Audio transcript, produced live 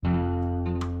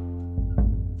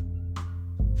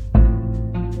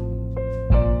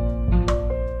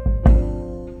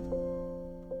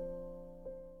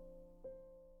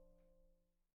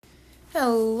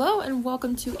Hello and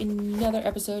welcome to another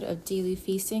episode of Daily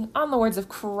Feasting on the Words of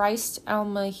Christ.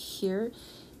 Alma here.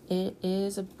 It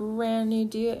is a brand new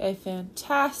day, a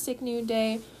fantastic new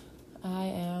day. I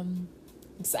am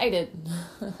excited.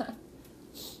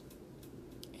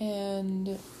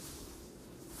 And,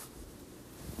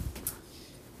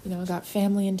 I got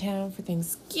family in town for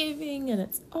Thanksgiving and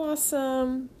it's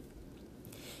awesome.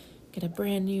 Get a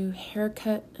brand new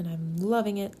haircut and I'm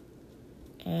loving it.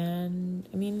 And,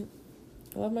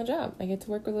 I love my job. I get to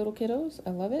work with little kiddos. I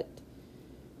love it.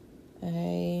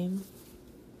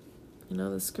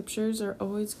 The scriptures are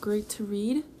always great to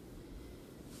read.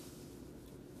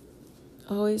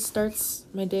 Always starts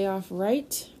my day off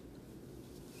right.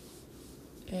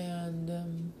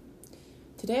 And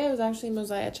today I was actually in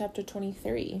Mosiah chapter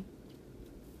 23.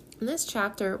 In this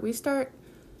chapter, we start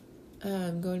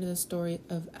going to the story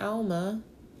of Alma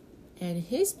and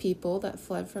his people that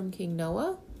fled from King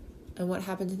Noah. And what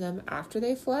happened to them after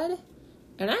they fled.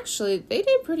 And actually, they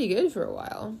did pretty good for a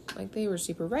while. They were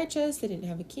super righteous. They didn't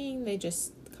have a king. They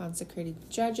just consecrated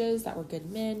judges that were good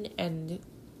men. And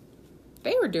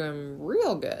they were doing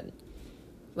real good.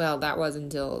 Well, that was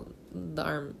until the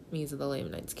armies of the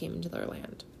Lamanites came into their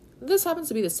land. This happens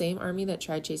to be the same army that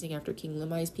tried chasing after King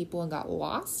Limhi's people and got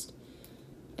lost.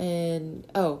 And,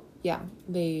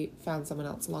 they found someone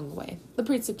else along the way. The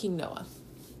priests of King Noah.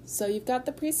 So you've got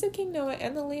the priests of King Noah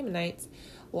and the Lamanites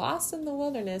lost in the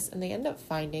wilderness, and they end up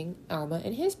finding Alma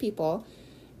and his people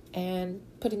and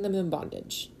putting them in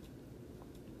bondage.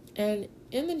 And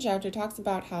in the chapter, it talks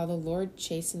about how the Lord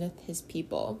chasteneth his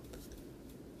people.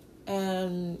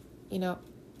 And, in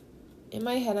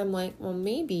my head, I'm like, well,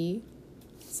 maybe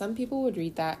some people would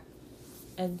read that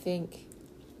and think,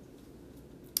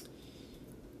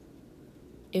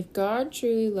 if God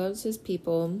truly loves his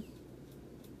people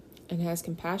and has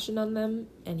compassion on them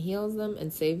and heals them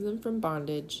and saves them from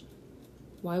bondage,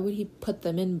 why would he put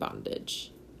them in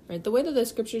bondage? Right? The way that the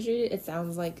scriptures read it, it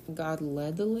sounds like God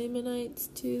led the Lamanites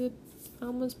to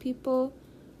Alma's people.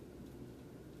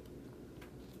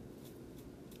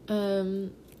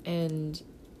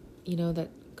 That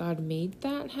God made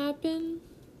that happen.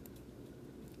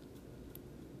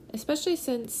 Especially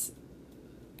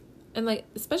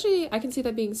I can see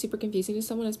that being super confusing to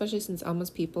someone, especially since Alma's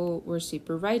people were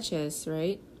super righteous,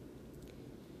 right?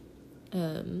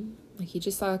 You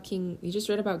just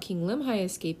read about King Limhi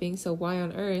escaping, so why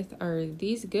on earth are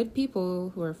these good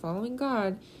people who are following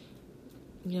God,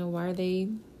 why are they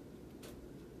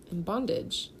in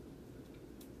bondage?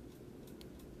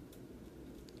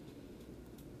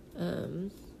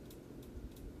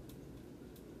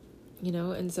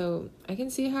 And so I can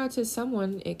see how to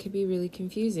someone it could be really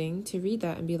confusing to read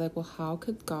that and be like, well, how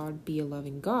could God be a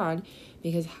loving God?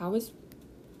 Because how is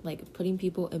putting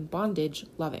people in bondage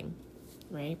loving,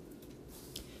 right?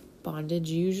 Bondage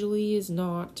usually is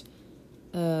not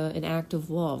an act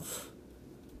of love,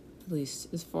 at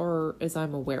least as far as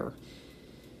I'm aware.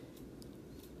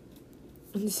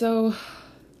 And so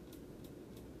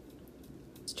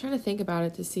I was trying to think about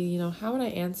it to see, how would I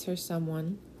answer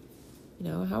someone?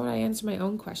 How would I answer my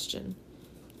own question?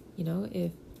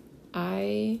 If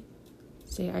I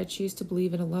say I choose to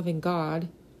believe in a loving God,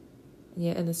 and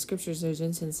yet in the scriptures there's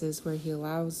instances where he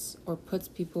allows or puts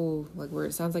people, where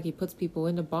it sounds like he puts people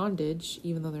into bondage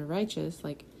even though they're righteous,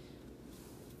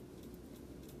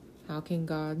 how can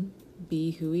God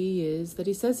be who he is that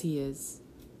he says he is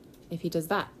if he does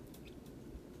that?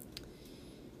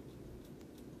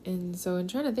 And so in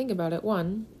trying to think about it,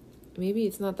 maybe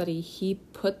it's not that he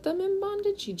put them in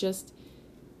bondage. He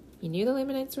knew the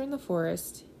Lamanites were in the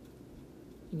forest.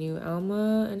 He knew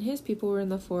Alma and his people were in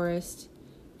the forest.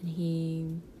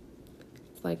 And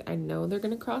it's like, I know they're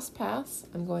going to cross paths.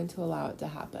 I'm going to allow it to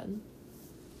happen.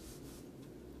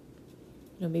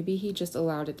 Maybe he just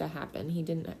allowed it to happen. He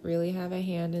didn't really have a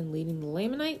hand in leading the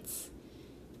Lamanites.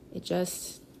 It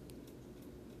just,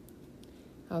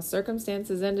 how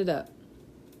circumstances ended up.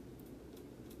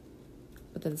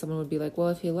 But then someone would be like, well,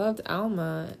 if he loved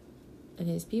Alma and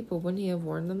his people, wouldn't he have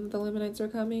warned them that the Lamanites are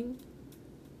coming?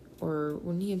 Or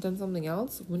wouldn't he have done something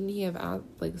else? Wouldn't he have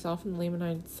softened the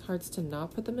Lamanites' hearts to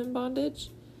not put them in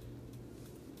bondage?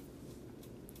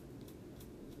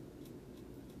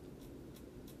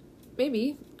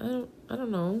 Maybe. I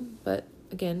don't know. But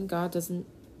again, God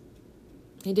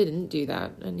he didn't do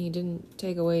that. And he didn't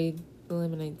take away the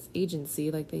Lamanites' agency,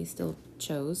 they still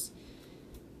chose.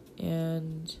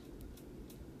 And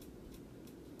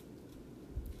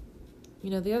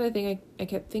the other thing I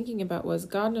kept thinking about was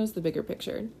God knows the bigger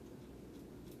picture.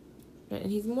 Right?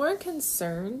 And he's more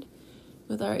concerned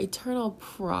with our eternal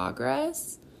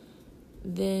progress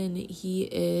than he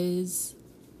is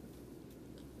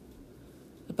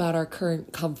about our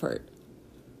current comfort.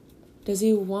 Does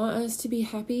he want us to be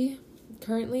happy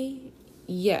currently?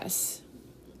 Yes.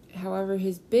 However,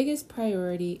 his biggest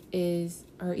priority is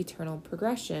our eternal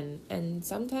progression. And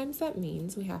sometimes that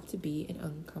means we have to be in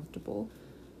uncomfortable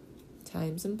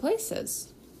times and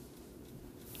places.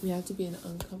 We have to be in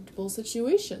uncomfortable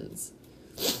situations.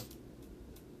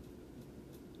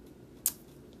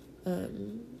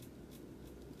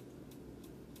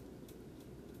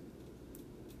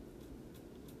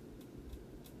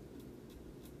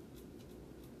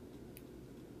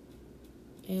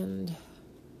 And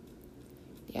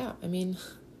yeah, I mean,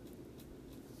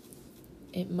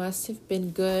 it must have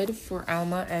been good for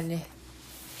Alma and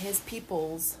his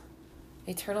people's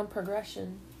eternal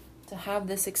progression to have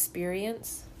this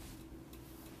experience.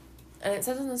 And it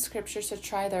says in the scriptures to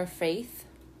try their faith,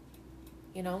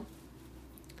 to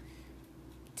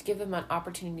give them an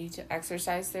opportunity to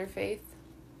exercise their faith.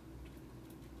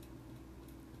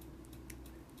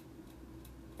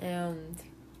 And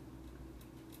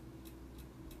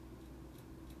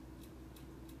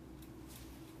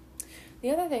the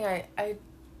other thing I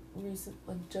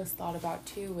recently just thought about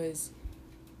too was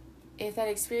if that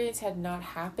experience had not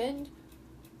happened,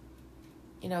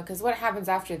 because what happens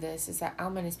after this is that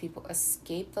Alma and his people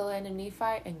escape the land of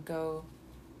Nephi and go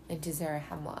into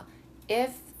Zarahemla.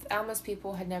 If Alma's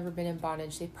people had never been in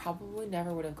bondage, they probably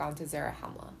never would have gone to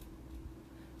Zarahemla.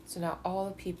 So now all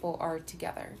the people are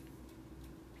together.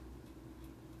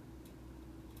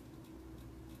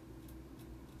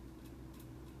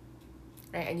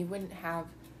 Right, and you wouldn't have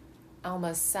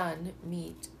Alma's son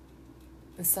meet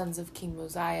the sons of King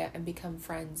Mosiah and become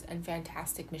friends and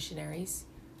fantastic missionaries.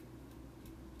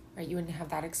 Right, you wouldn't have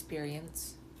that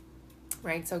experience.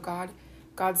 Right, so God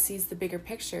sees the bigger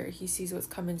picture. He sees what's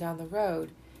coming down the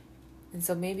road. And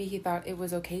so maybe he thought it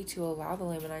was okay to allow the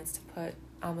Lamanites to put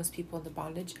Alma's people into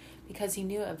bondage because he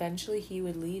knew eventually he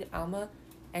would lead Alma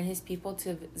and his people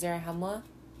to Zarahemla.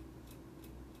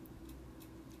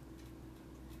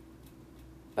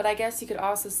 But I guess you could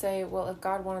also say, well, if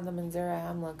God wanted them in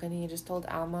Zarahemla, couldn't he just told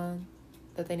Alma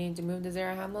that they needed to move to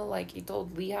Zarahemla like he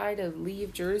told Lehi to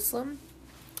leave Jerusalem?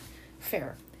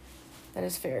 Fair. That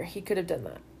is fair. He could have done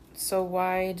that. So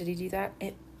why did he do that?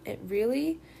 It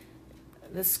really,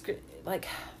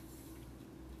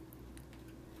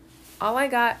 all I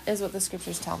got is what the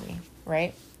scriptures tell me,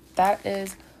 right? That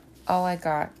is all I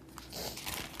got,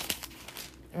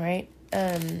 right?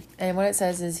 And what it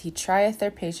says is he trieth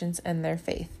their patience and their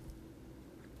faith.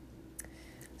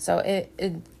 So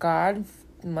God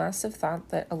must have thought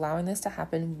that allowing this to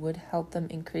happen would help them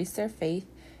increase their faith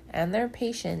and their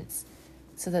patience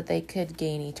so that they could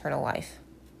gain eternal life.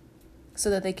 So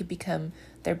that they could become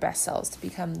their best selves, to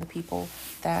become the people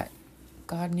that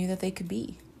God knew that they could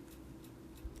be.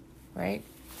 Right?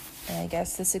 And I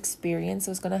guess this experience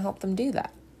was going to help them do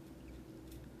that.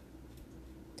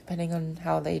 Depending on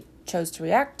how they chose to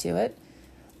react to it.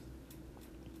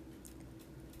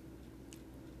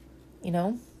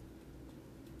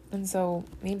 And so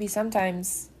maybe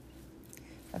sometimes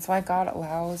that's why God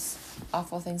allows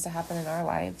awful things to happen in our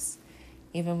lives,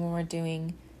 even when we're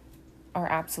doing our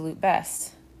absolute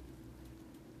best.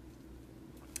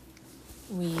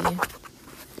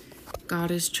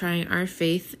 God is trying our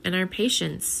faith and our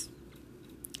patience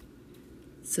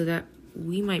so that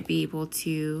we might be able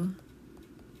to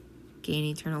gain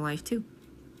eternal life too.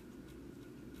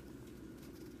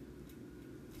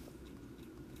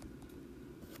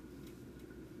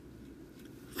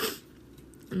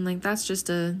 And that's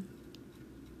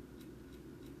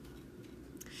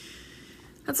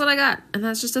what I got. And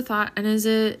that's just a thought. And is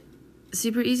it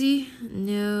super easy?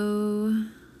 No,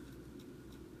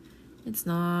 it's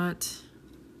not.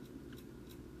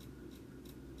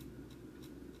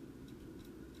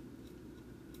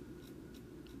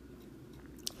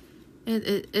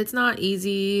 It's not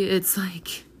easy. It's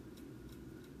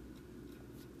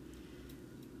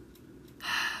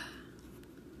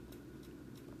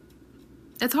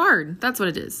it's hard. That's what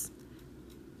it is.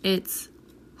 It's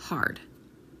hard.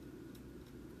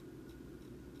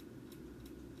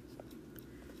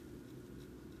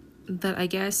 That I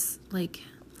guess,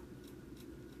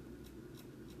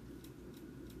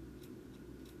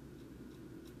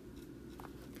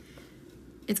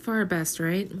 it's for our best,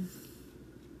 right?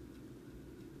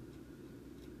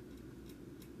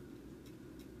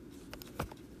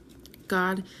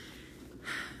 God.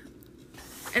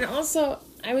 And also,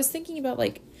 I was thinking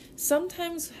about,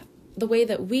 sometimes the way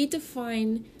that we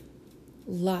define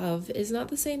love is not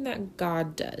the same that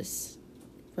God does,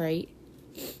 right?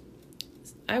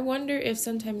 I wonder if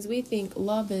sometimes we think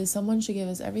love is someone should give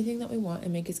us everything that we want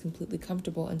and make us completely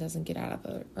comfortable and doesn't get out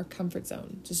of our comfort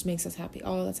zone, just makes us happy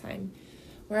all the time.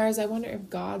 Whereas I wonder if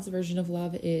God's version of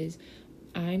love is,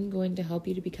 I'm going to help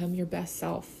you to become your best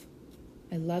self.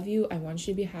 I love you. I want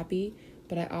you to be happy,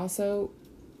 but I also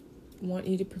want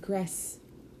you to progress,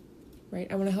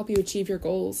 right? I want to help you achieve your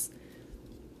goals.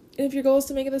 And if your goal is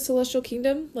to make it the celestial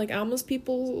kingdom, like Alma's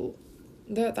people,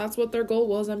 that's what their goal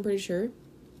was, I'm pretty sure.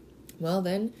 Well,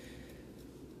 then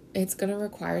it's going to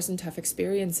require some tough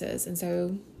experiences. And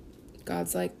so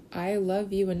God's like, I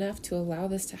love you enough to allow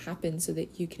this to happen so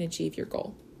that you can achieve your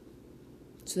goal,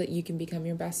 so that you can become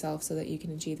your best self, so that you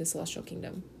can achieve the celestial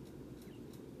kingdom.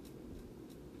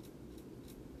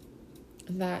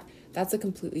 And that's a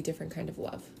completely different kind of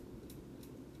love.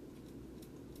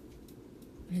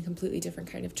 And a completely different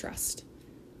kind of trust.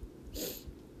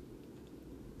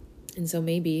 And so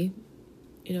maybe,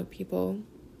 people,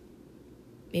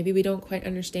 maybe we don't quite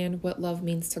understand what love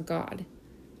means to God.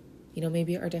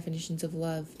 Maybe our definitions of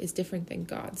love is different than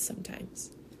God's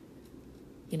sometimes.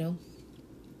 And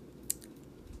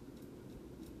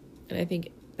I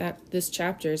think that this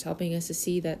chapter is helping us to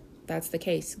see that that's the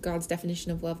case. God's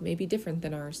definition of love may be different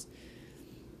than ours.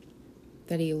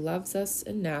 That he loves us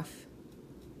enough.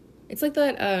 It's like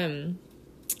that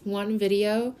one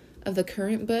video of the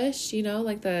currant bush,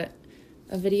 like a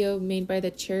video made by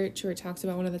the church where it talks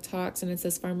about one of the talks, and it's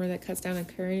this farmer that cuts down a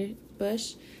currant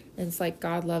bush, and it's like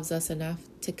God loves us enough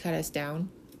to cut us down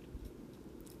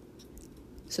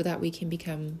so that we can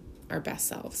become our best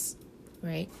selves,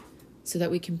 right? So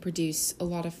that we can produce a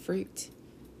lot of fruit,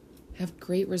 have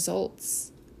great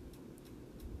results.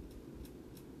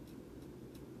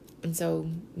 And so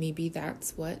maybe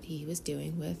that's what he was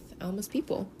doing with Alma's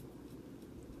people.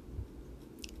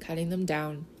 Cutting them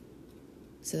down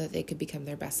so that they could become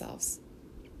their best selves.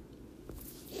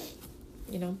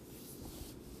 And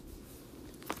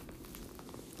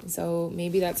so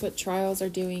maybe that's what trials are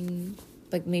doing.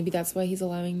 Like maybe that's why he's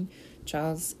allowing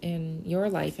trials in your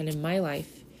life and in my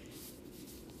life.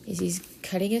 Is he's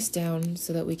cutting us down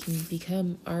so that we can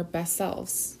become our best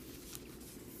selves.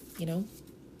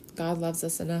 God loves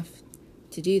us enough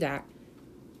to do that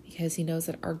because he knows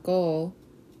that our goal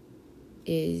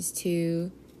is to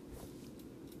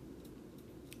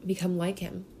become like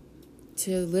him,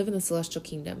 to live in the celestial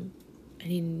kingdom.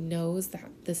 And he knows that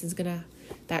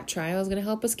that trial is going to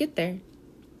help us get there.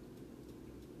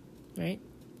 Right?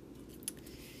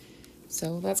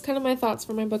 So that's kind of my thoughts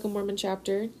for my Book of Mormon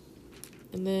chapter.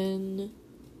 And then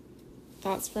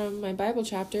thoughts from my Bible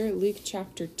chapter, Luke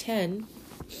chapter 10.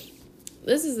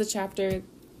 This is the chapter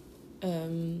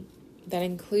that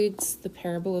includes the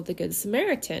parable of the Good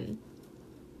Samaritan.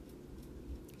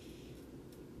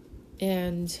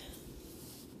 And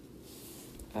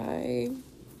I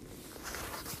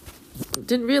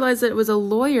didn't realize that it was a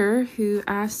lawyer who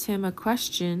asked him a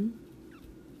question.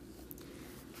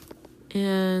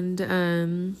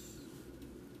 And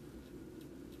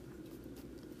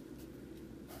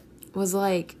was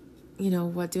like,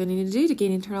 what do I need to do to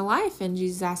gain eternal life? And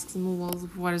Jesus asks him, well,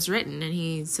 what is written? And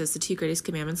he says the 2 greatest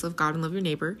commandments, love God and love your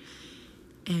neighbor.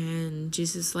 And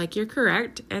Jesus is like, you're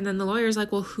correct. And then the lawyer's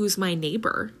like, well, who's my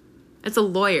neighbor? It's a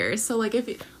lawyer. So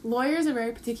lawyers are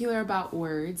very particular about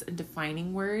words and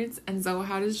defining words. And so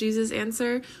how does Jesus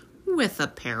answer? With a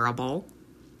parable.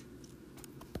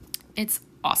 It's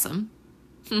awesome.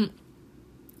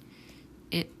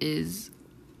 It is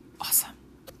awesome.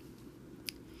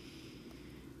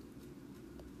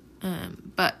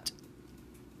 But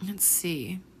let's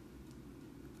see.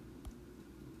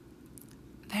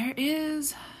 I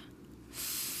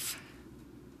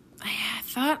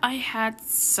thought I had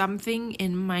something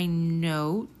in my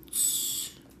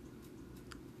notes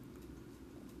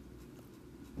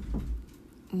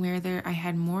where I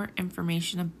had more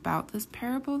information about this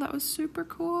parable that was super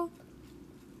cool.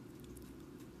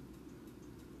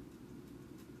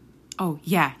 Oh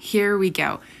yeah, here we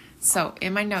go. So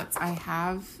in my notes, I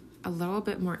have a little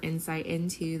bit more insight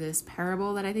into this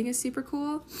parable that I think is super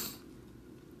cool.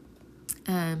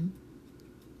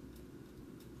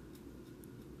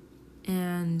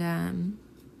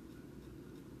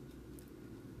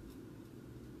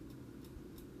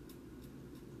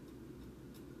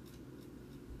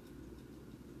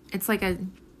 It's like I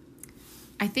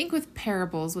think with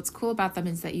parables, what's cool about them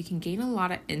is that you can gain a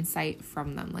lot of insight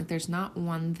from them. Like there's not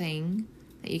one thing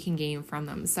that you can gain from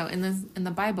them. So in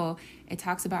the Bible, it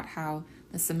talks about how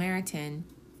the Samaritan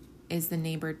is the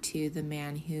neighbor to the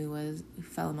man who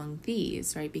fell among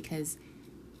thieves, right? Because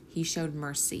he showed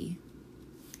mercy.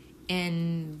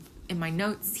 And in my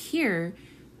notes here,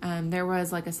 there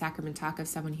was like a sacrament talk of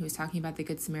someone who was talking about the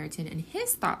Good Samaritan and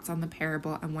his thoughts on the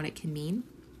parable and what it can mean.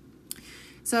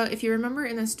 So if you remember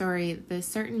in the story, this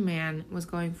certain man was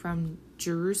going from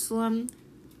Jerusalem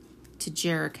to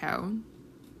Jericho.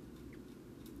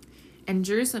 And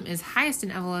Jerusalem is highest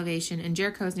in elevation, and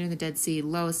Jericho is near the Dead Sea,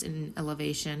 lowest in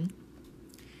elevation.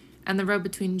 And the road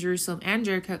between Jerusalem and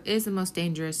Jericho is the most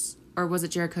dangerous. Or was it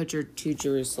Jericho to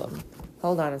Jerusalem?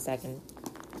 Hold on a second.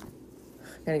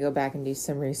 Gotta go back and do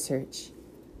some research.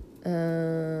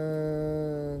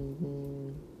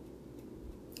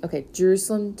 Okay,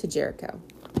 Jerusalem to Jericho.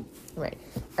 Right.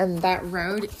 And that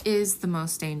road is the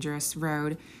most dangerous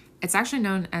road. It's actually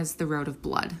known as the Road of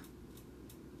Blood.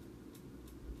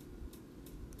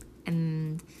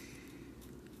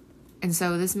 And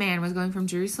so this man was going from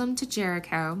Jerusalem to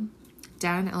Jericho,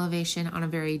 down an elevation on a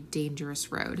very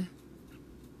dangerous road.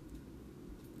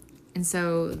 And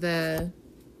so the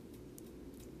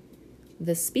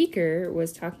speaker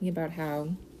was talking about how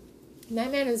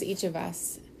that man is each of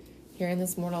us here in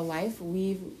this mortal life.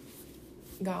 We've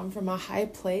gone from a high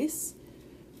place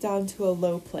down to a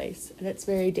low place, and it's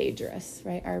very dangerous,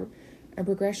 right? Our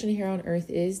progression here on earth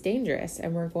is dangerous,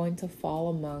 and we're going to fall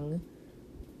among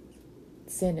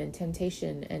sin and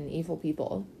temptation and evil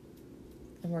people,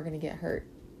 and we're going to get hurt.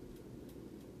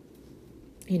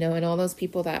 And all those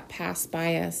people that pass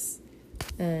by us,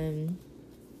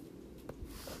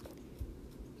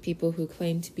 people who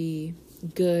claim to be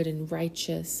good and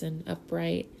righteous and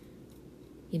upright,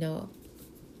 there's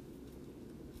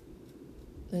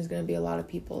going to be a lot of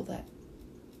people that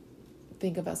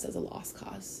think of us as a lost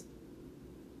cause.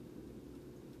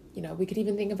 We could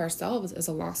even think of ourselves as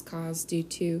a lost cause due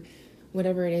to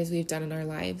whatever it is we've done in our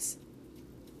lives.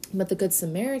 But the Good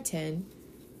Samaritan,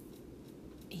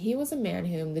 he was a man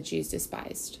whom the Jews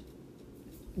despised,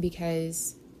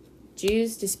 because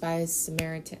Jews despised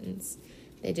Samaritans.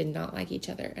 They did not like each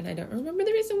other, and I don't remember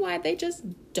the reason why. They just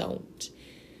don't.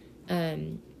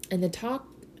 And the talk,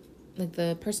 like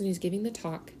the person who's giving the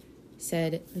talk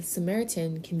said, the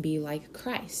Samaritan can be like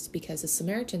Christ, because the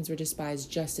Samaritans were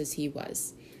despised just as he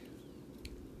was.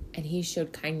 And he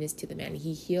showed kindness to the man.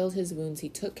 He healed his wounds. He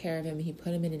took care of him. He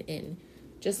put him in an inn,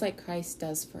 just like Christ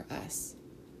does for us,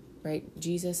 right?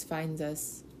 Jesus finds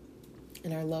us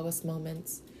in our lowest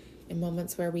moments, in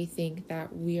moments where we think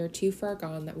that we are too far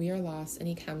gone, that we are lost, and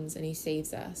he comes and he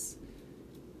saves us.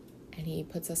 And he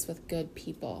puts us with good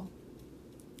people,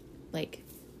 like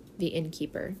the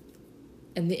innkeeper.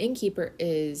 And the innkeeper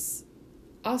is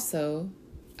also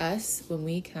us when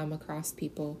we come across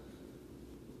people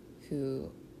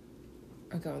who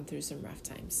are going through some rough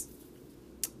times.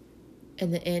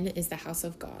 And the inn is the house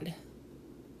of God,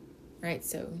 right?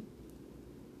 So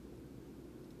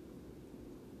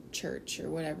church or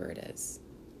whatever it is.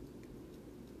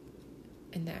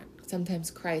 And that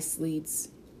sometimes Christ leads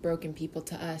broken people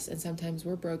to us, and sometimes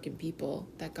we're broken people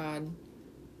that God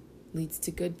leads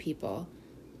to good people.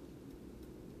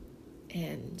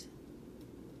 And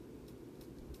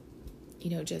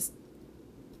just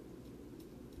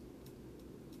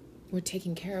we're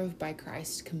taken care of by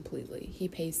Christ completely. He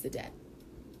pays the debt,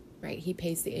 right? He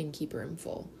pays the innkeeper in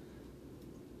full.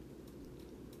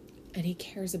 And he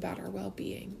cares about our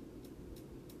well-being,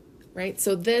 right?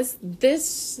 So this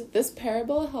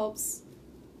parable helps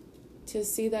to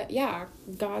see that, yeah,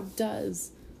 God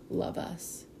does love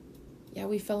us. Yeah,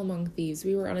 we fell among thieves.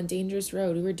 We were on a dangerous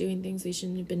road. We were doing things we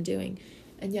shouldn't have been doing.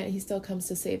 And yet he still comes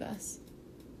to save us.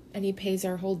 And he pays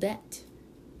our whole debt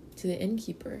to the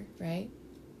innkeeper, right?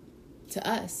 To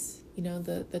us,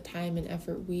 the time and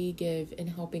effort we give in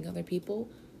helping other people,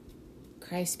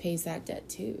 Christ pays that debt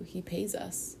too. He pays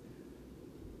us.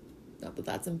 Not that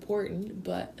that's important,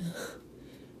 but,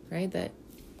 right, that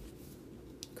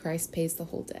Christ pays the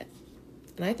whole debt.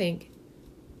 And I think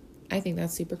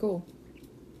that's super cool.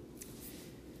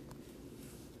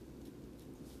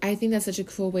 I think that's such a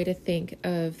cool way to think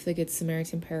of the Good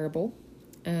Samaritan parable.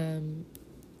 And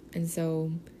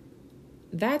so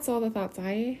that's all the thoughts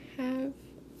I have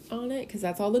on it, because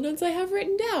that's all the notes I have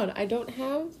written down. I don't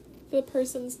have the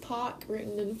person's talk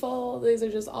written in full. These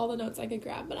are just all the notes I could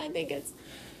grab. But I think it's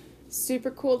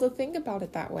super cool to think about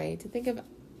it that way, to think of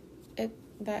it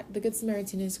that the Good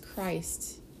Samaritan is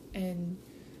Christ, and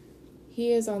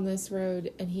he is on this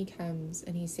road, and he comes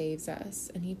and he saves us,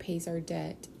 and he pays our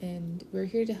debt, and we're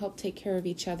here to help take care of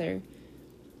each other,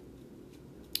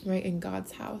 right, in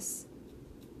God's house.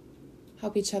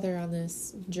 Help each other on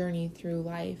this journey through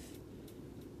life.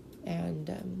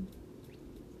 And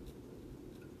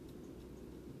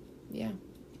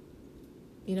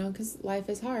because life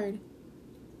is hard,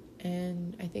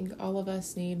 and I think all of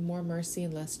us need more mercy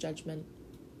and less judgment.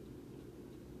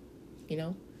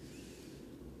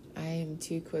 I am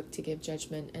too quick to give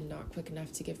judgment and not quick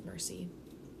enough to give mercy.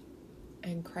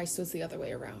 And Christ was the other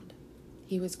way around.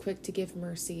 He was quick to give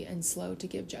mercy and slow to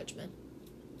give judgment.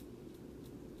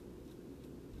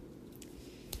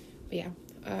 But yeah,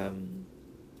 I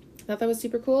thought that was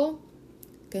super cool.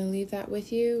 Gonna leave that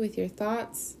with you, with your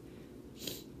thoughts.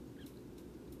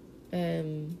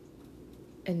 And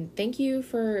thank you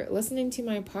for listening to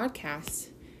my podcast.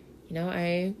 You know,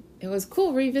 it was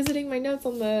cool revisiting my notes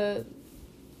on the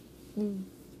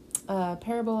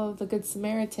parable of the Good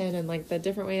Samaritan and like the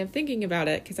different way of thinking about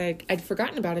it, because I'd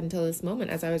forgotten about it until this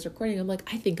moment as I was recording. I'm like,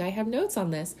 I think I have notes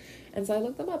on this, and so I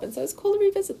looked them up, and so it's cool to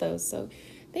revisit those. So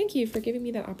thank you for giving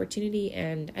me that opportunity,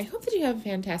 and I hope that you have a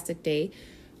fantastic day.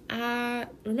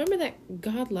 Remember that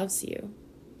God loves you,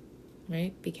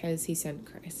 right? Because he sent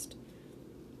Christ.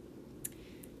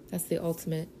 That's the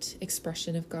ultimate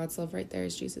expression of God's love right there,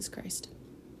 is Jesus Christ.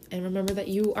 And remember that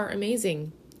you are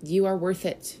amazing. You are worth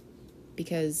it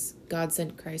because God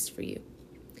sent Christ for you.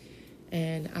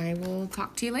 And I will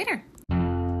talk to you later.